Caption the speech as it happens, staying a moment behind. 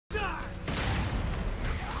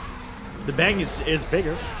The bang is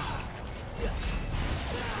bigger.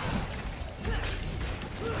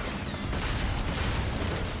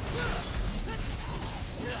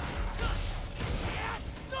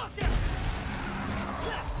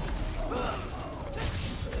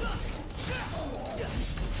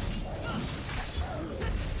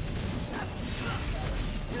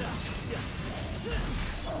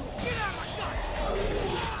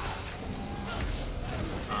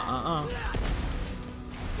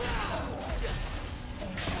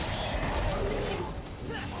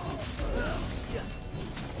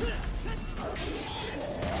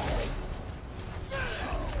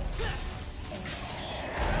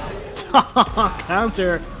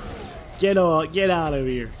 Counter! Get out of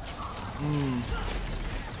here.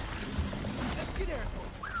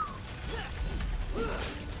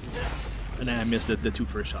 And then I missed the two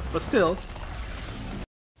first shots, but still.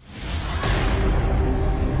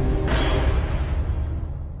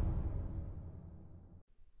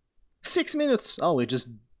 Six minutes! Oh, it just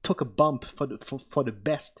took a bump for the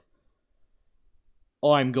best.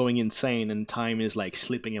 Oh, I'm going insane and time is like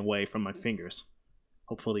slipping away from my fingers.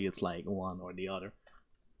 Hopefully it's like one or the other.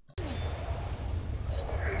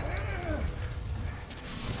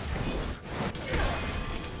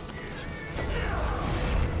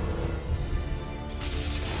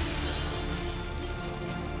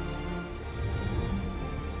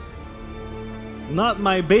 Not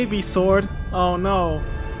my baby sword! Oh no!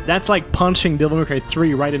 That's like punching Devil May Cry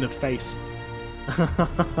 3 right in the face.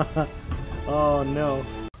 Oh no.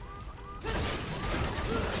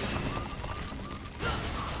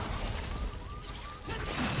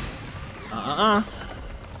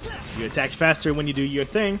 You attack faster when you do your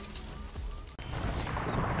thing.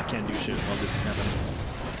 So I can't do shit while this is happening.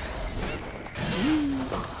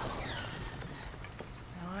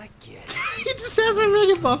 I get it. He just has a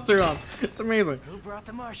Mega Buster on. It's amazing. Who brought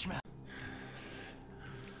the marshmallow?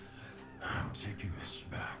 I'm taking this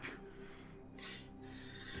back.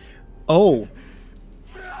 Oh.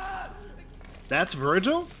 That's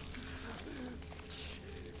Virgil?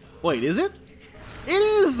 Wait, is it? It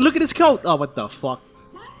is! Look at his coat! Oh, what the fuck?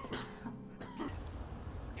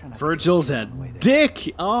 Virgil's a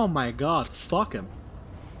dick! Oh my god, fuck him.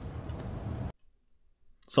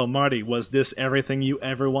 So Marty, was this everything you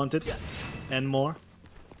ever wanted? And more?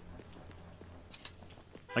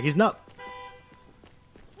 Like, he's not...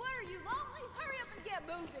 What are you, lonely? Hurry up and get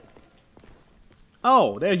moving!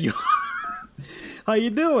 Oh, there you are. How you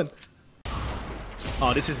doing?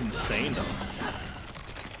 Oh, this is insane though.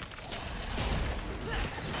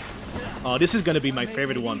 Oh, this is gonna be my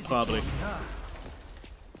favorite one, probably.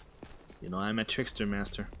 You know, I'm a trickster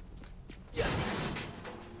master.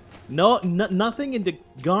 No, nothing in the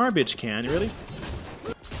garbage can, really?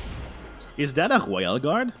 Is that a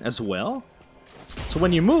royalguard as well? So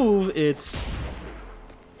when you move, it's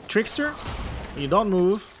trickster. When you don't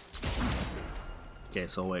move... Okay,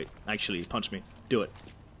 so wait. Actually, punch me. Do it.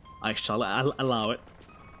 I shall allow it.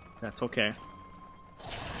 That's okay.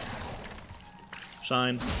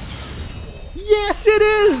 Shine. Yes, it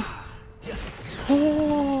is!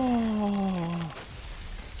 Oh.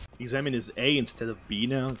 Examine is A instead of B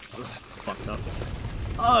now. That's fucked up.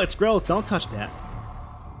 Oh, it's gross. Don't touch that.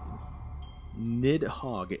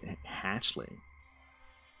 Nidhogg hatchling.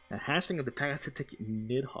 A hatchling of the parasitic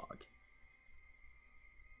Nidhogg.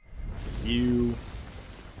 You.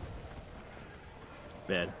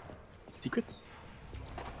 Bad. Secrets?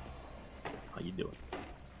 How you doing?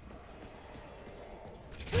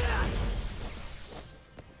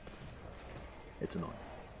 It's annoying.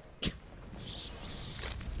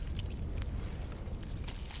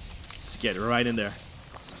 Just get right in there.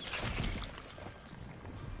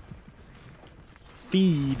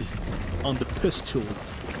 Feed on the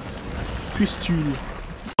pustules. Pustule.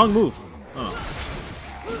 Wrong move. Oh.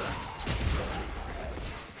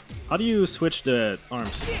 How do you switch the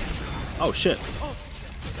arms? Oh shit.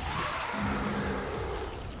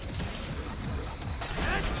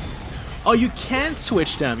 Oh, you can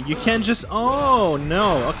switch them. You can just... Oh,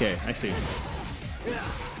 no. Okay, I see.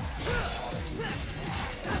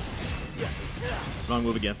 Wrong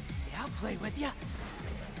move again. Yeah, I'll play with ya.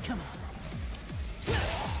 Come on.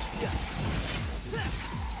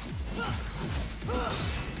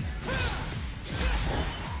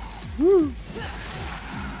 Woo.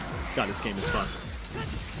 God, this game is fun.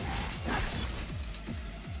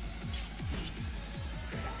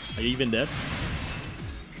 Are you even dead?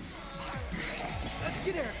 Let's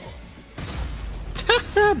get airborne.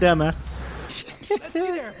 Dumbass. Let's get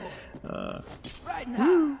airborne. Right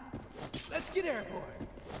now. Let's get airborne.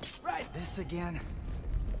 Right. This again.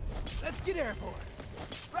 Let's get airborne.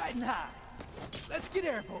 Right now. Let's get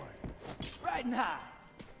airborne. Riding high.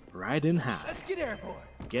 Riding high. Let's get airborne.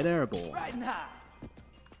 Get airborne. Riding high.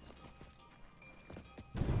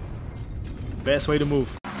 Best way to move.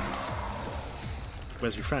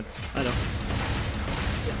 Where's your friend? I know.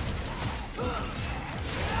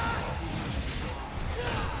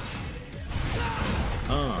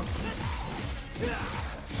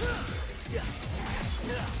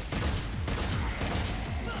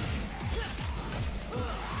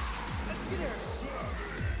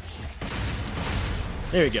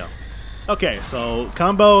 There we go. Okay, so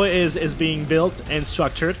combo is being built and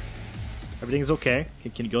structured. Everything's okay.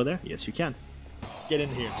 Can you go there? Yes, you can. Get in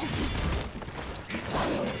here.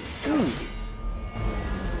 Ooh.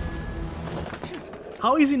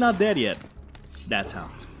 How is he not dead yet? That's how.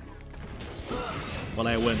 Well,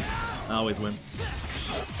 I win. I always win.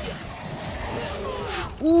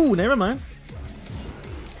 Ooh, never mind.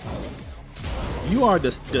 You are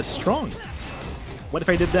the strong. What if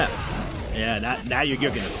I did that? Yeah, now you're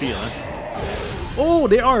gonna feel it. Oh,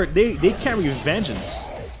 they carry vengeance.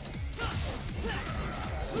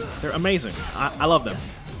 They're amazing. I love them.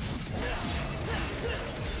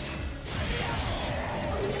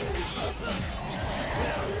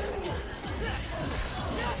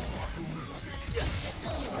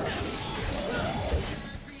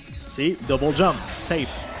 See? Double jump. Safe.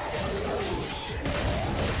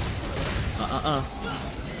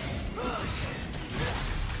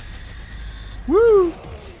 Woo!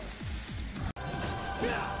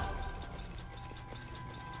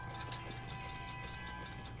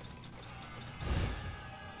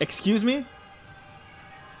 Excuse me?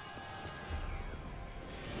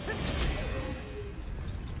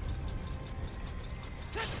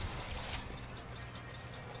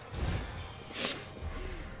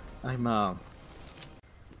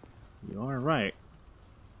 You are right.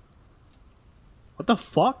 What the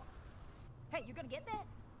fuck? Hey, you gonna get that?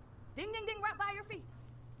 Ding, ding, ding, right by your feet.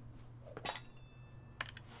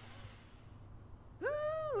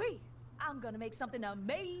 Woo-wee! I'm gonna make something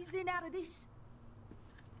amazing out of this.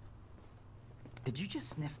 Did you just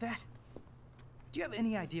sniff that? Do you have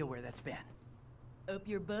any idea where that's been? Up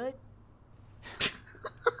your butt?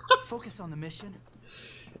 Focus on the mission.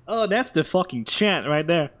 Oh, that's the fucking chant right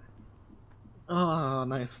there. Oh,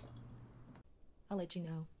 nice. I'll let you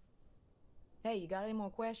know. Hey, you got any more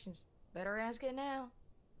questions? Better ask it now.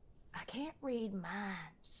 I can't read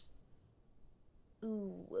minds.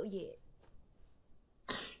 Ooh, well, yeah.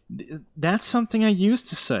 That's something I used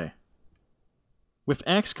to say. With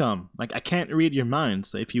XCOM, like, I can't read your mind,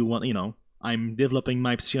 so if you want, you know, I'm developing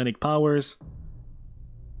my psionic powers.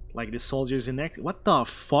 Like the soldiers in X. What the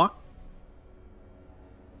fuck?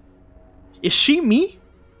 Is she me?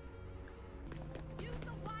 Use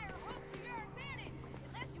the wire hook to your advantage,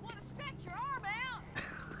 unless you want to stretch your arm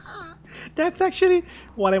out. That's actually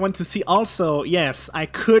what I want to see. Also, yes, I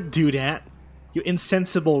could do that. You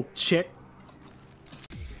insensible chick.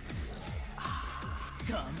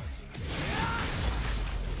 Scum.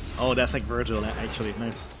 Oh, that's like Virgil, actually.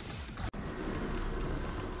 Nice.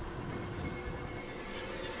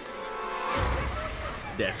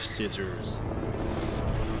 Death scissors.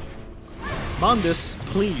 Mondus,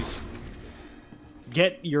 please.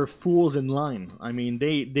 Get your fools in line. I mean,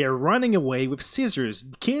 they're running away with scissors.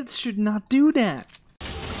 Kids should not do that.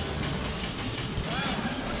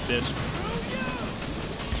 Bitch.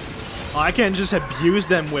 Oh, I can't just abuse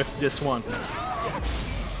them with this one.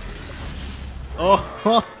 Oh,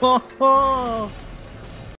 ho, ho, ho.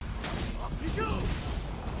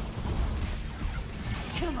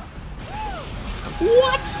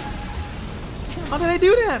 What? How did I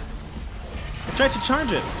do that? I tried to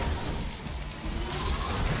charge it.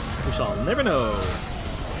 We shall never know.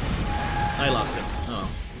 I lost it. Oh.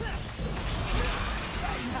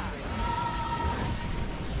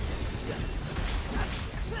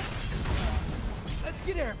 Let's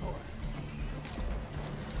get airborne.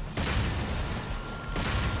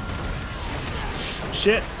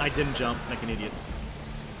 Shit, I didn't jump like an idiot.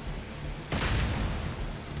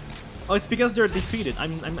 Oh, it's because they're defeated.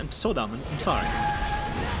 I'm so dumb. I'm sorry.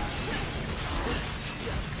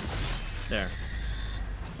 There.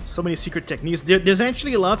 So many secret techniques. There's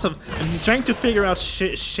actually lots of. I'm trying to figure out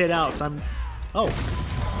shit out. So I'm. Oh.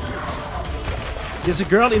 There's a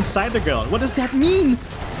girl inside the girl. What does that mean?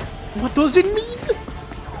 What does it mean?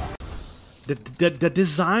 The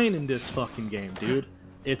design in this fucking game, dude.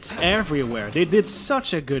 It's everywhere. They did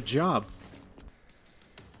such a good job.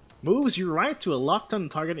 Moves you right to a locked-on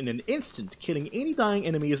target in an instant, killing any dying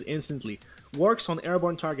enemies instantly. Works on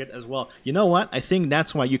airborne target as well. You know what? I think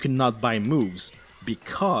that's why you cannot buy moves.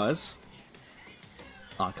 Because...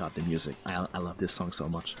 Oh god, the music. I love this song so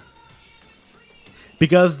much.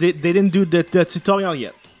 because they didn't do the tutorial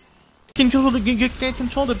yet. You can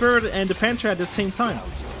control the bird and the panther at the same time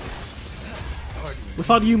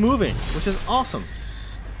without you moving, which is awesome.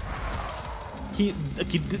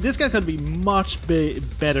 This guy's gonna be much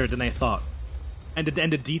better than I thought. And the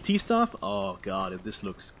DT stuff, oh god, this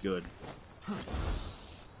looks good.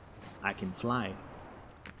 I can fly.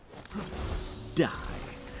 Die.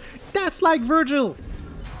 That's like Virgil.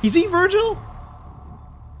 Is he Virgil?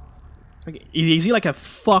 Okay, is he like a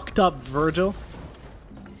fucked up Virgil?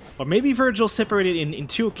 Or maybe Virgil separated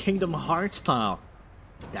into Kingdom Hearts style.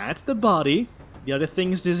 That's the body. The other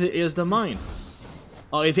things is the mind.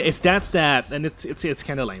 Oh, if that's that, then it's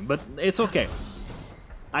kind of lame, but it's okay.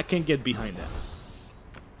 I can get behind that.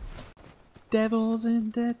 Devils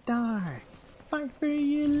in the dark, fight for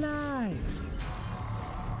your life.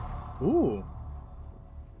 Ooh,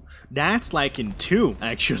 that's like in 2,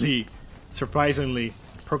 actually. Surprisingly,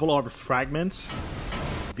 Purple Orb Fragments.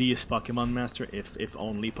 These Pokemon Master. If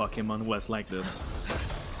only Pokemon was like this,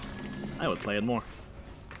 I would play it more.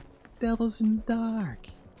 Devils in the dark.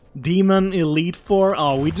 Demon Elite Four.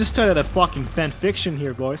 Oh, we just started a fucking fanfiction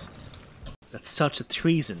here, boys. That's such a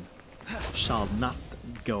treason. Shall not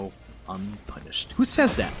go unpunished. Who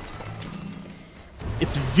says that?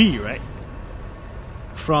 It's V, right?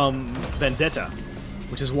 From Vendetta,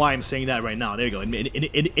 which is why I'm saying that right now. There you go.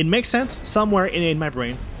 It makes sense somewhere in my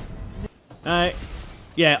brain.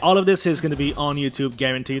 Yeah, all of this is going to be on YouTube,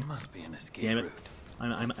 guaranteed. Must be an escape Damn it. route.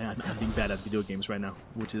 I'm being bad at video games right now,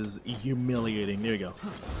 which is humiliating. There you go.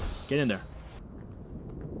 Get in there.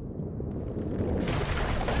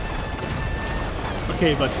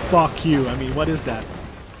 Okay, but fuck you. I mean, what is that?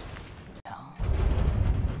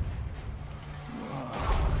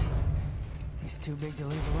 He's too big to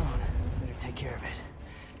leave alone. Better take care of it.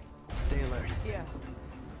 Stay alert. Yeah.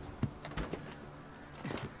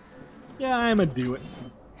 Yeah, I'ma do it.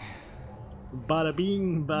 Bada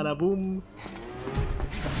bing, bada boom.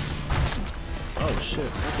 Oh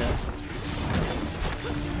shit, okay.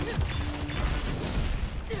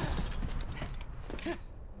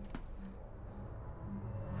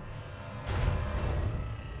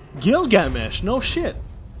 Gilgamesh, no shit.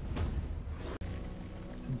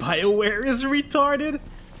 BioWare is retarded?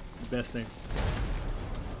 Best name.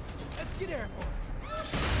 Let's get airborne.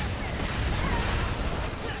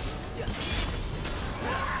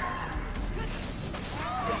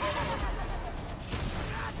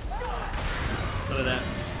 Look at that.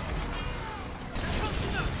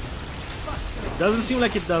 Doesn't seem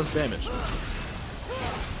like it does damage.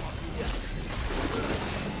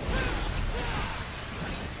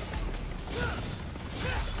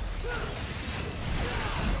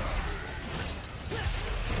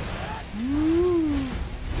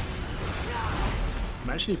 I'm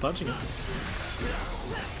actually punching it.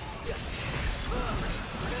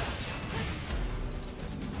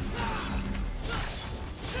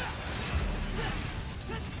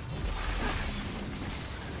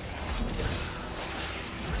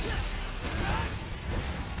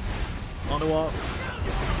 On the wall.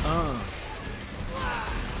 Ah.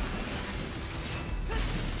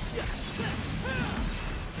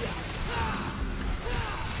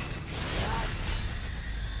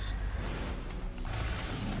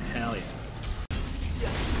 Hell yeah.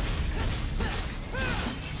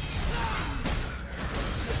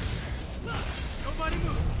 Nobody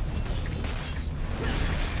move.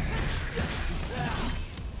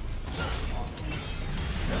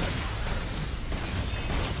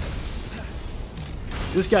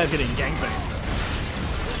 This guy's getting gangbanged.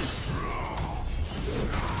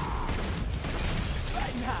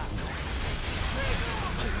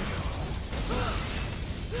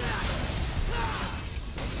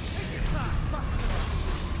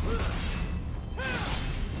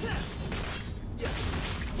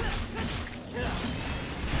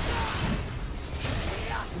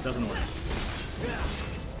 It doesn't work.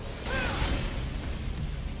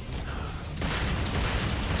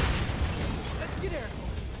 Let's get airborne.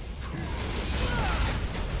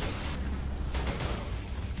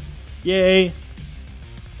 Yay!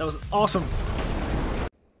 That was awesome.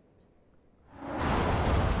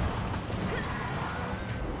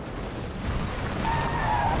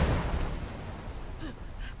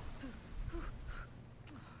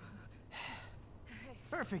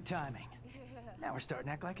 Perfect timing. Now we're starting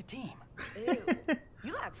to act like a team. Ew.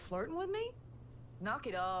 You like flirting with me? Knock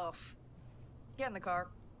it off. Get in the car.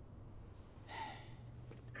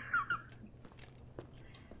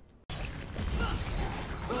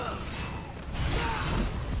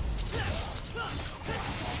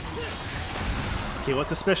 Okay, what's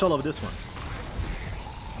the special of this one?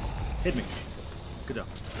 Hit me. Good job.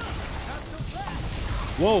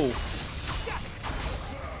 Whoa.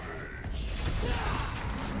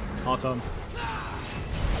 Awesome.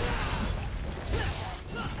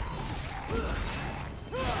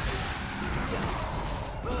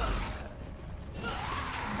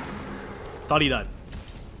 Thought he died.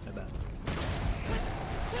 I bet.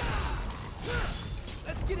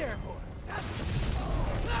 Let's get airborne.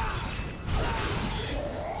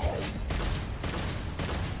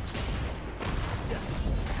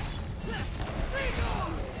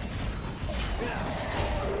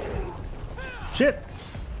 Shit!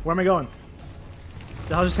 Where am I going?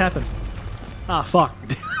 The hell just happened? Ah, fuck.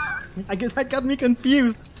 That got me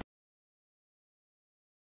confused.